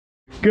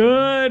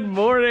Good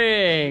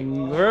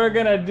morning. We're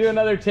gonna do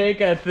another take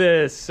at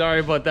this.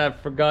 Sorry about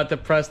that. Forgot to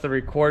press the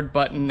record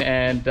button,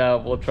 and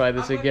we'll try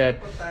this again.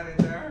 Put that in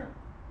there.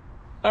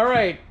 All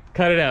right,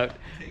 cut it out.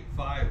 Take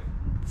 5.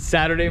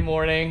 Saturday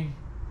morning.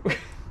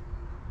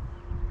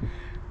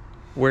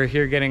 We're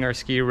here getting our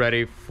ski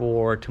ready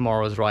for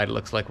tomorrow's ride. It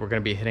looks like we're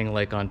gonna be hitting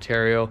Lake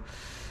Ontario.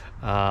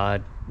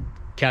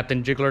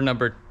 Captain Jiggler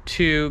number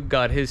 2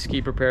 got his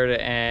ski prepared,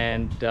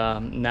 and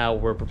now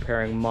we're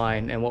preparing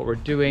mine. And what we're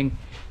doing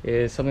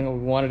is something that we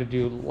wanted to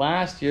do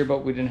last year,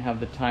 but we didn't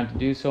have the time to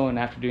do so. And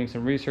after doing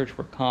some research,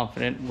 we're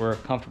confident we're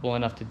comfortable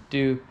enough to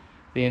do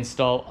the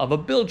install of a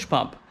bilge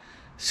pump.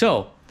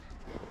 So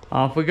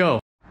off we go.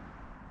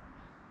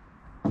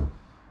 All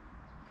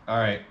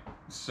right.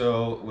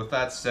 So with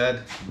that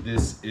said,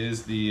 this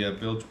is the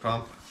bilge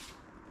pump.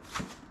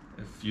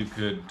 If you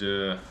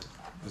could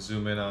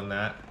zoom in on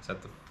that. Is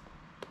that the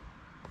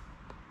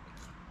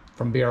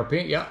From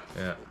BRP, yeah.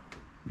 Yeah.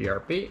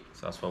 BRP.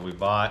 So that's what we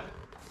bought.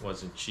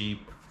 Wasn't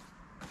cheap.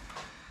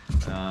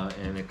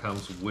 And it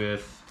comes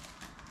with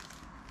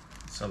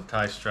some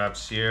tie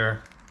straps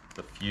here,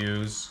 the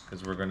fuse,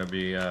 because we're going to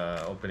be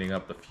opening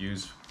up the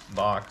fuse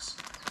box,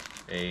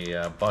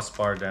 a bus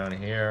bar down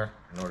here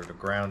in order to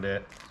ground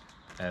it,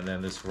 and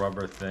then this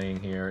rubber thing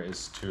here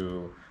is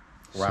to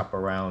wrap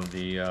around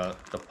the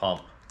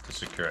pump to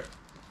secure it.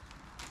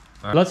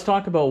 Let's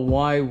talk about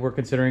why we're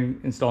considering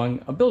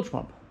installing a bilge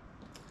pump.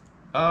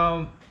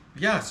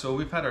 Yeah, so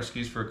we've had our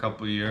skis for a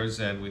couple of years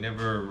and we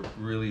never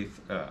really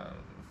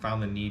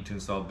found the need to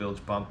install a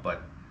bilge pump,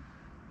 but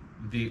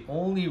the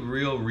only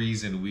real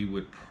reason we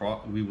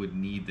would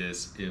need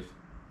this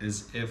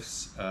is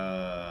if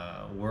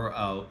we're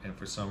out and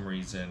for some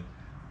reason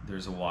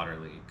there's a water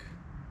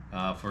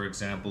leak. For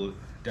example,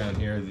 down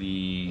here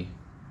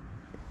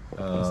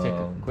Let's take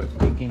a quick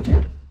peek in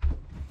here.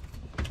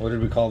 What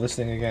did we call this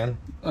thing again?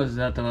 Oh, is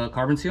that the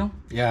carbon seal?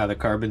 Yeah, the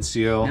carbon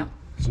seal. Yeah.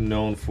 It's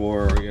known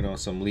for, you know,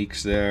 some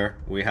leaks there.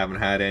 We haven't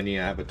had any.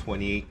 I have a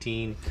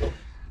 2018.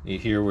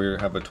 Here we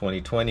have a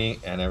 2020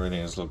 and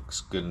everything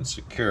looks good and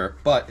secure.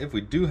 But if we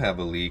do have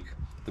a leak,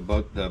 the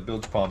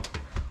bilge pump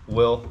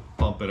will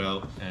pump it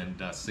out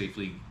and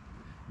safely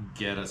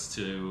get us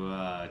to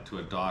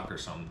a dock or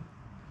something.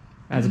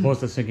 As opposed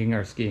to sinking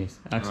our skis.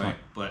 Excellent. Right,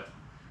 but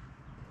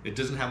it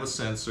doesn't have a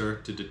sensor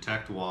to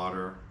detect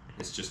water.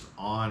 It's just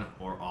on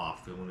or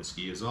off. When the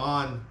ski is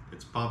on,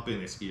 it's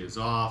pumping. The ski is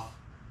off,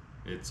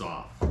 it's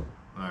off. All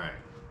right.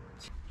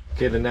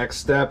 Okay, the next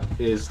step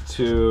is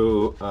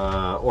to,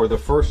 or the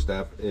first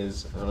step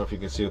is, I don't know if you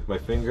can see with my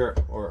finger,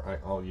 or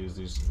I'll use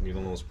these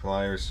needle nose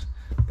pliers,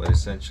 but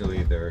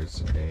essentially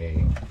there's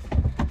a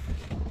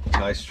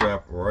tie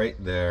strap right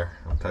there,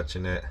 I'm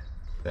touching it,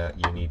 that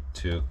you need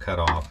to cut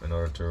off in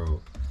order to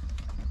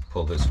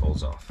pull this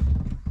hose off.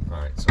 All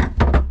right, so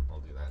I'll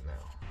do that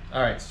now.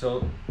 All right,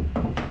 so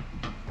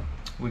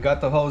we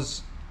got the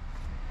hose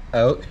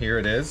out, here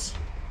it is.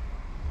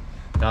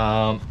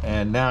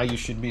 And now you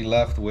should be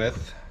left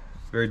with,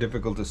 very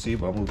difficult to see,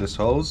 but I'll move this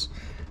hose,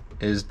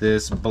 is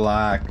this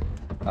black,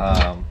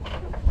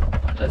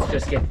 Let's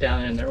just get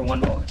down in there one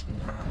moment.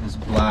 this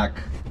black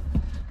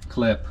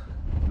clip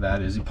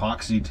that is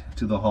epoxied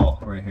to the hull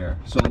right here.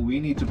 So we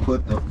need to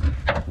put the,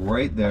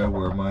 right there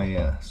where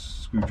my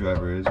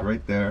screwdriver is,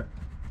 right there,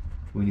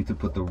 we need to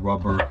put the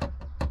rubber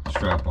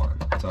strap on.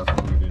 So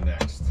that's what we're gonna do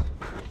next.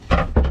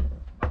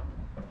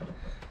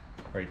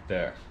 Right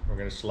there. We're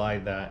gonna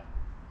slide that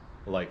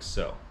like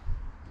so.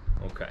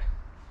 Okay.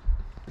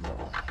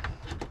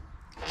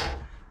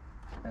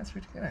 That's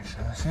pretty good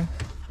actually.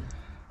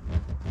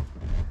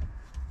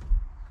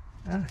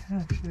 Yeah,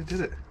 actually I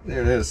did it.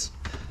 There it is.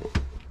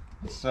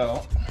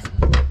 So,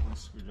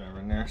 screwdriver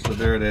in there. So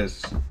there it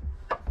is.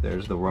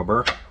 There's the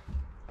rubber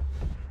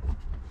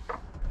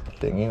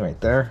thingy right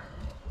there.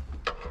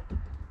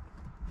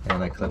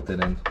 And I clipped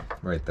it in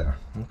right there.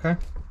 Okay.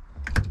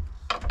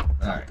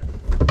 All right.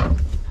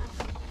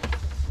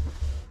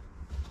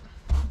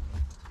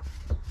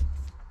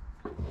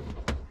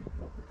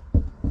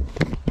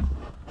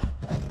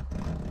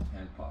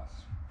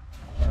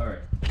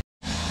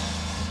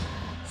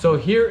 So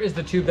here is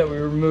the tube that we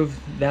removed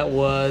that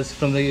was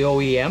from the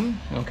OEM,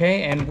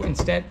 okay? And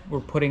instead we're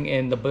putting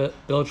in the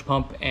bilge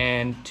pump,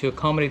 and to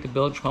accommodate the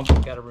bilge pump,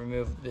 we've got to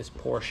remove this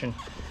portion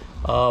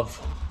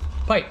of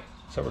pipe.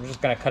 So we're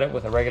just gonna cut it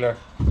with a regular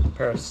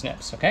pair of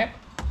snips, okay?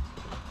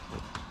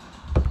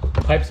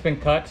 Pipe's been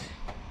cut,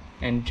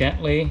 and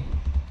gently,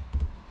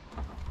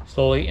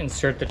 slowly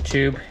insert the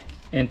tube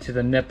into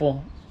the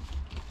nipple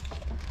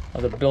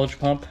of the bilge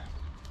pump.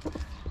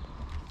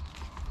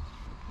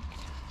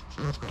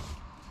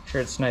 Sure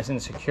it's nice and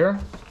secure,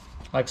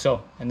 like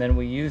so. And then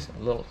we use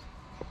a little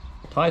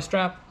tie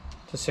strap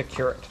to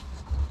secure it.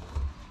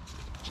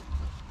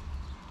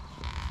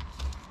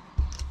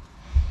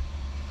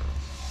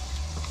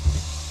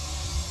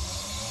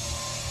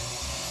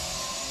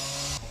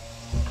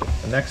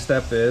 The next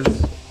step is,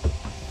 move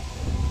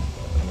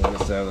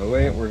this out of the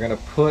way, we're gonna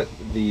put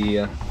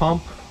the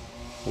pump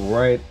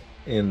right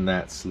in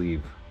that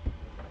sleeve.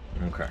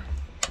 Okay.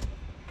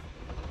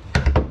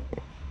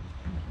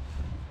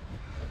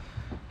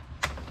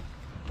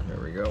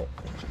 we go.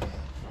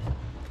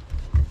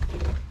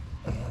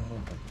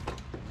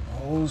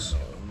 Hose,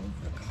 move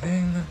the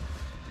thing.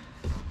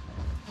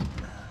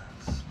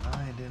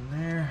 Slide in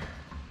there.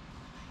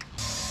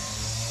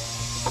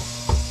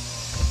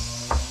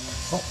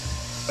 Oh,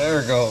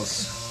 there it goes.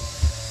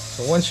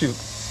 So once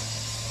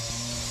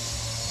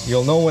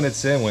you'll know when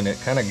it's in, when it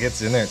kind of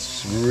gets in there,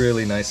 it's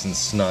really nice and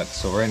snug.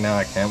 So right now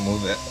I can't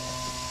move it.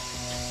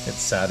 It's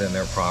sat in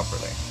there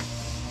properly.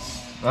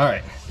 All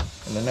right,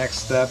 and the next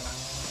step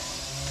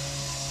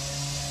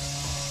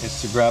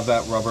is to grab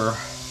that rubber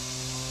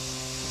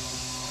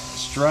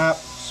strap,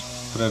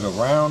 put it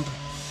around, and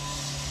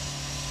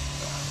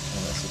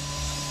that's it,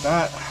 like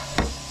that.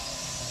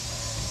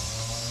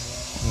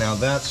 Now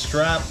that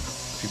strap,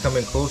 if you come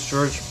in close,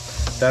 George,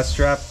 that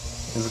strap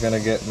is gonna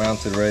get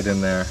mounted right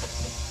in there,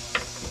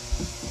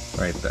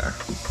 right there.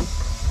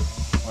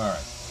 All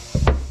right,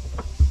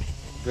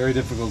 very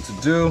difficult to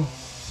do.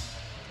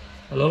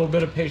 A little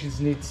bit of patience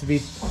needs to be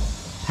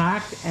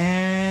packed,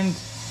 and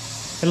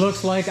it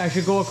looks like I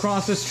should go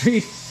across the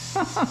street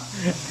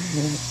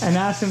and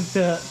ask him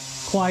to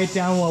quiet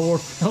down while we're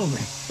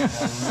filming.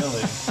 Oh,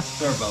 really?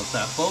 Sorry about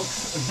that,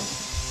 folks.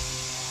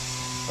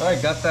 All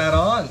right, got that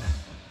on.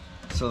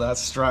 So that's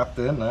strapped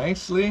in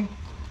nicely.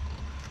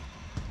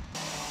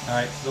 All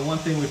right, so the one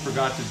thing we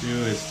forgot to do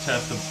is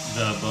test the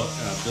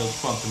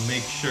bilge pump to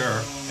make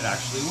sure it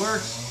actually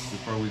works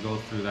before we go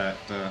through that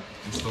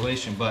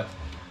installation. But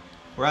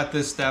we're at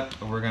this step,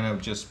 and we're gonna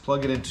just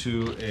plug it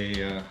into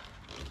a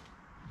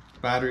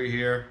battery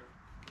here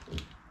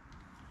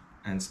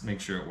and make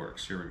sure it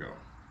works. Here we go.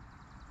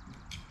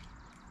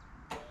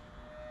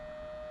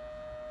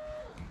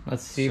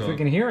 Let's see if we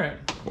can hear it.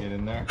 Get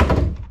in there.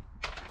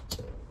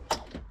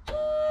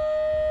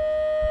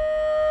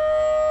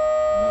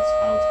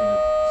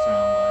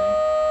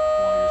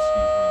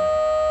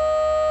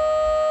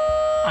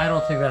 I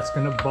don't think that's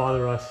going to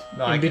bother us.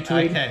 No, I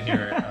can't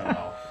hear it at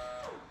all.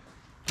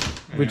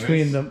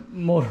 Between the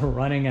motor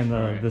running and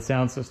the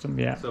sound system,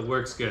 yeah. So it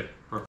works good.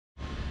 Perfect.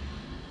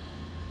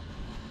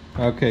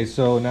 Okay,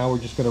 so now we're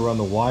just going to run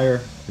the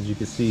wire. As you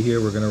can see here,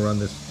 we're going to run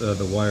this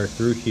the wire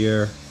through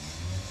here,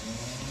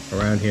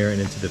 around here, and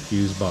into the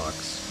fuse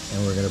box.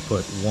 And we're going to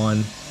put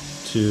 1,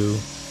 2,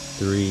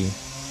 3,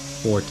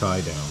 4 tie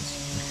downs.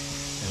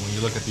 And when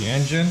you look at the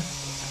engine,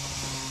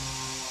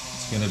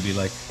 it's going to be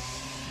like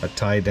a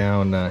tie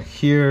down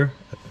here.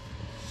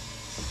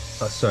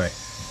 Oh, sorry,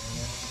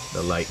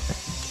 the light.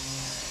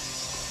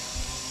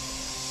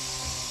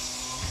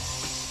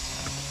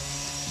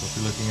 So if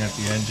you're looking at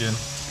the engine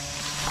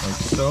like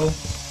so,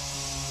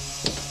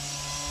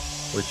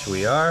 which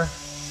we are,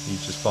 you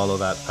just follow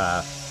that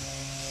path.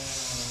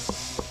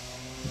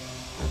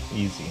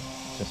 Easy.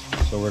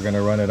 So we're going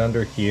to run it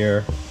under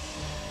here,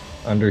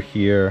 and then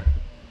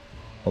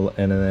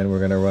we're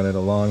going to run it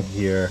along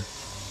here.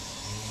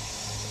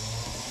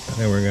 And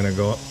then we're gonna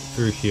go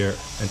through here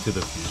into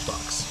the fuse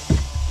box.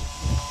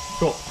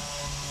 Cool.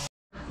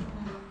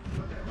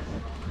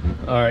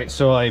 All right,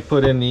 so I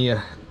put in the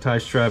tie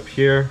strap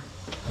here,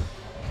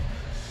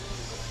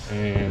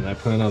 and I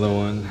put another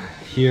one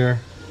here.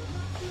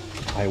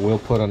 I will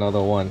put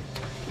another one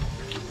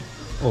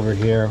over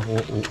here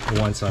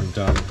once I'm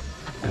done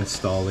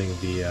installing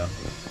the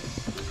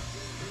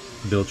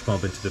bilge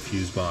pump into the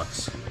fuse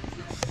box.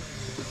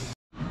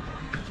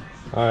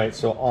 All right,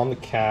 so on the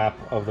cap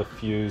of the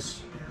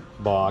fuse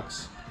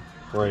box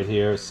right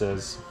here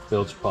says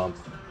bilge pump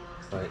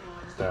right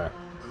there,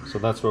 so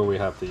that's where we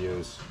have to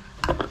use.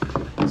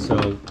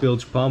 So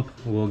bilge pump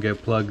will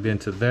get plugged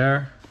into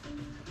there.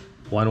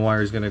 One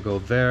wire is going to go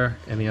there,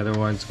 and the other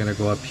one's going to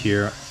go up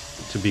here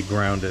to be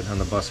grounded on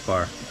the bus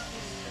bar.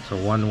 So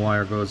one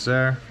wire goes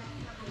there,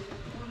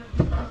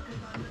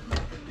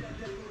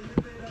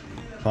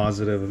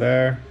 positive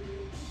there,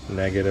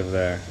 negative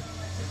there.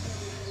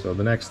 So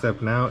the next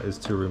step now is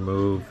to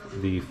remove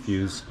the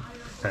fuse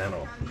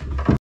panel.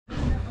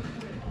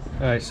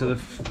 Alright, so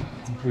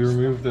we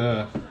removed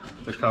the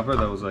cover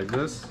that was like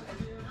this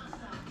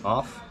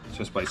off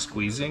just by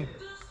squeezing.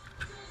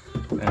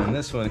 And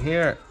this one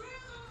here,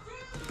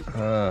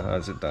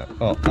 how's it done?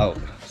 Oh, out.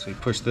 So you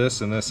push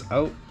this and this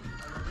out.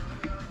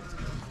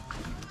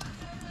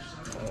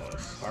 Oh,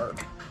 it's hard.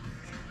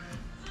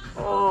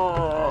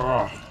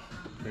 Oh,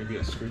 maybe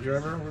a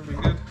screwdriver would be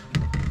good.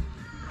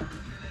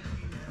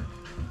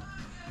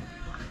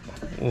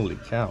 Holy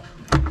cow.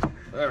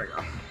 There we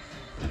go.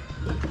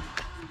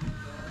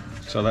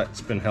 So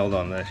that's been held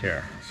on that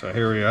here. So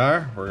here we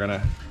are.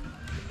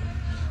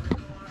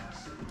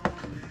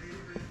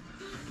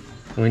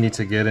 We need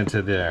to get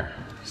into there.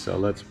 So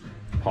let's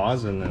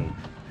pause and then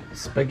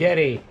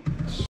spaghetti.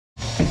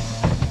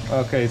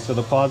 Okay, so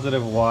the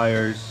positive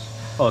wires.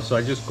 Oh, so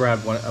I just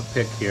grabbed a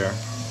pick here,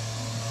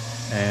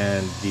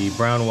 and the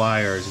brown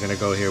wire is going to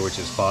go here, which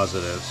is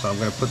positive. So I'm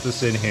going to put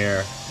this in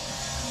here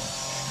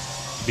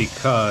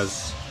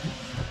because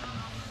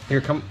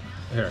come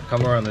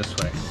around this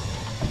way.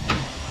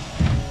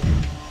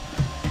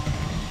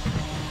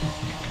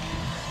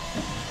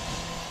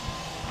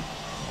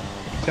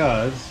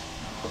 Because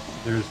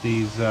there's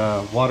these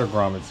water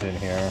grommets in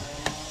here,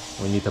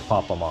 we need to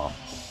pop them off.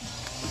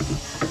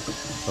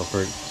 So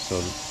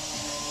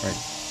right,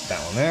 that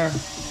one there.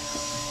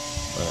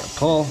 We're gonna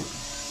pull.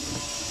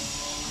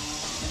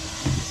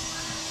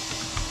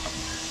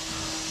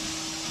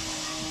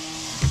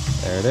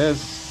 There it is.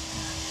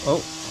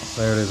 Oh,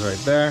 there it is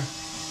right there.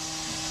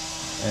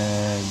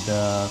 And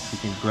if you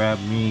can grab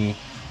me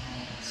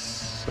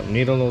some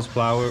needle nose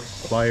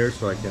pliers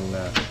so I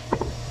can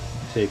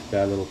take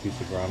that little piece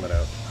of grommet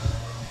out.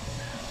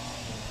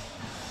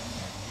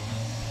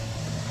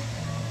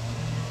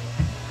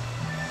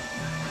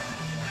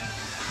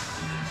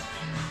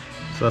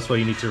 So that's why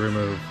you need to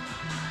remove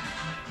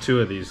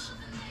 2 of these.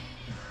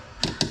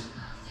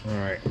 All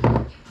right.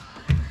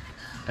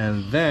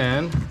 And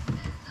then,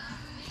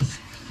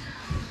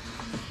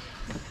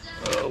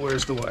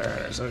 where's the wire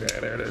harness? Okay,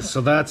 there it is.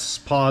 So that's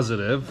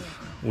positive,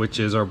 which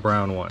is our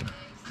brown one.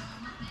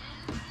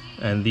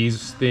 And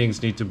these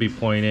things need to be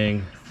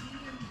pointing,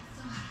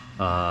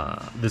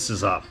 this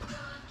is up.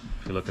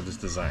 If you look at this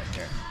design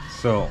here.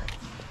 So,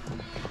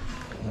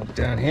 look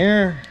down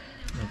here,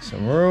 make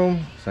some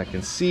room so I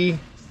can see.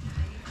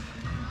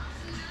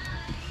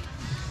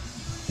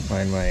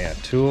 Find my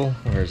tool.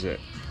 Where is it?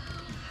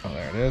 Oh,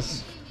 there it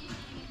is.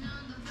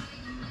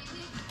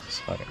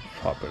 So I can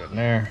pop it in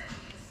there.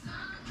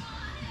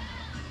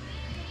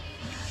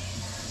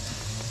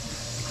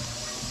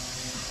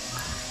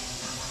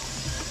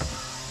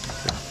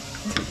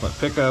 My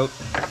pick out,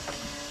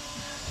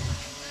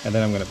 and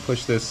then I'm going to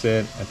push this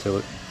in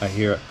until I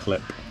hear it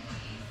clip.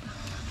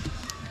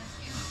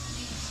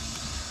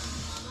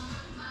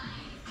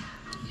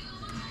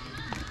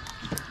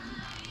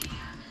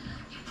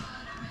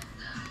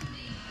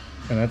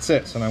 And that's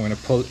it. So now I'm going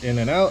to pull it in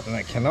and out, and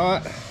I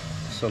cannot.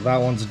 So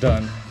that one's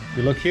done. If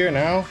you look here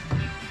now,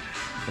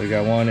 we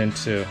got 1 and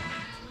 2.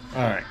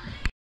 All right.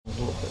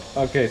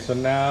 Okay, so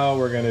now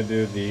we're going to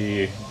do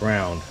the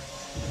ground.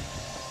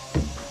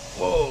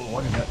 Whoa,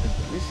 what is that? Did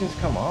these things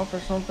come off or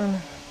something?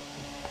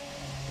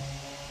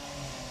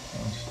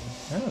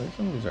 Yeah,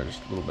 some of these are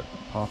just a little bit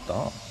popped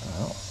off.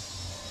 Oh.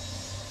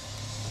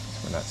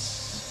 We're not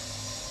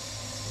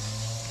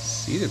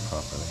seated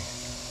properly.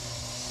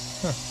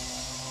 Huh.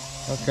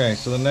 Okay,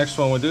 so the next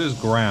one we'll do is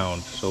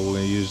ground. So we're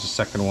going to use the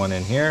second one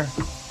in here.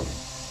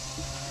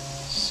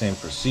 Same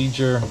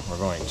procedure. We're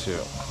going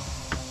to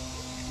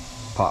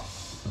pop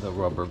the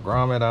rubber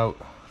grommet out.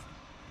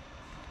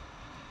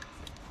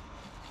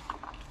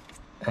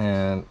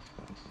 And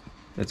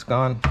it's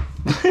gone.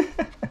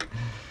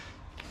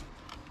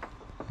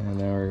 And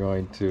then we're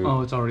going to...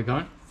 Oh, it's already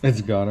gone?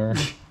 It's got her.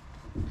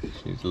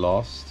 She's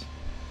lost.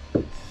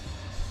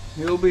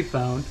 It'll be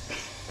found.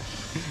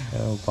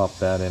 And we'll pop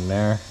that in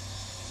there.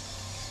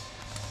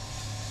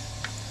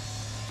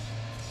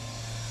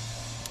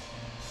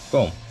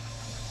 Boom.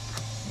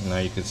 Now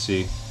you can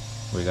see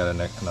we got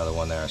another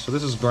one there. So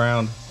this is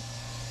ground,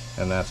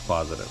 and that's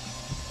positive.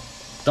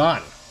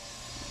 Done.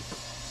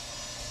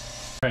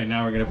 All right,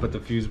 now we're gonna put the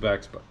fuse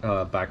back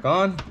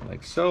on,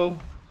 like so.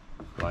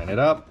 Line it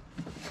up,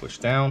 push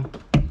down,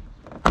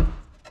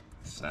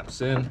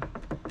 snaps in,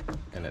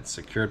 and it's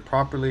secured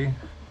properly.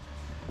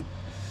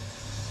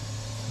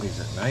 These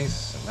are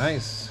nice and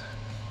nice.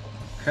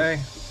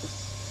 Okay.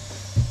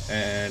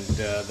 And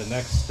the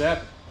next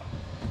step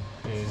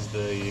is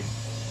the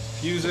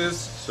fuses.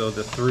 So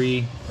the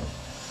 3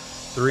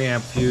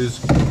 amp fuse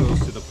goes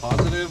to the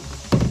positive.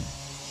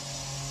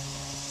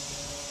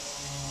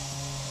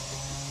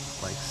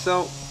 Like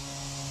so.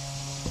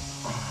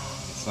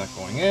 It's not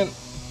going in.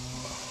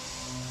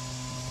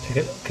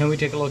 Can we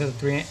take a look at the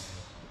 3 amp?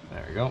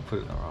 There we go. Put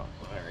it wrong.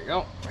 There we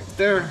go. Right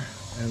there.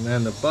 And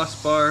then the bus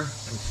bar,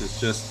 which is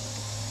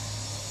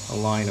just a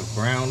line of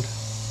ground.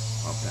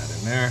 Pop that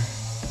in there.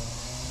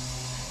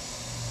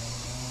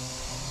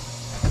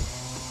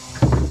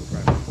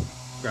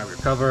 Grab your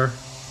cover.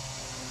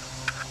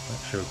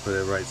 Make sure we put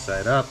it right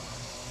side up.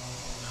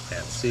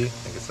 Can't see. I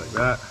think it's like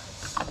that.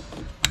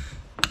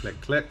 Click,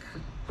 click.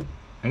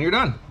 And you're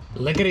done.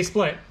 Lickety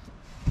split.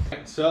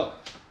 So,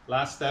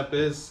 last step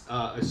is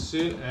as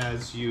soon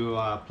as you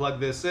plug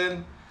this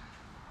in,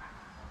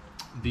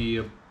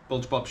 the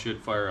bulge pump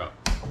should fire up.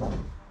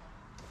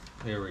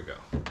 Here we go.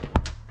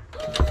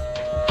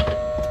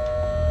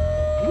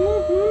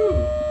 Woohoo!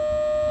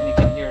 And you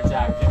can hear it's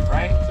active,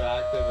 right? It's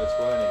active, it's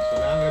running. So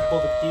now I'm going to pull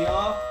the key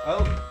off.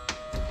 Out.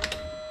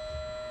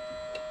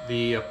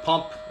 The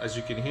pump, as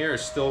you can hear,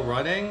 is still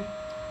running.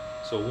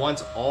 So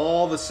once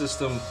all the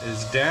system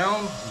is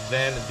down,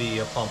 then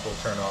the pump will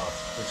turn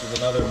off, which is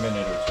another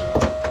minute or 2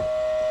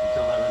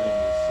 until everything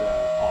is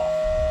off.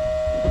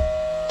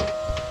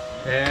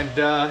 And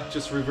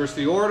just reverse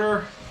the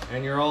order,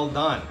 and you're all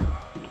done.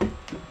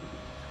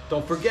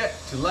 Don't forget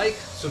to like,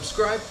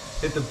 subscribe,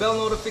 hit the bell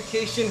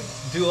notification,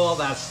 do all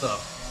that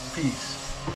stuff. Peace.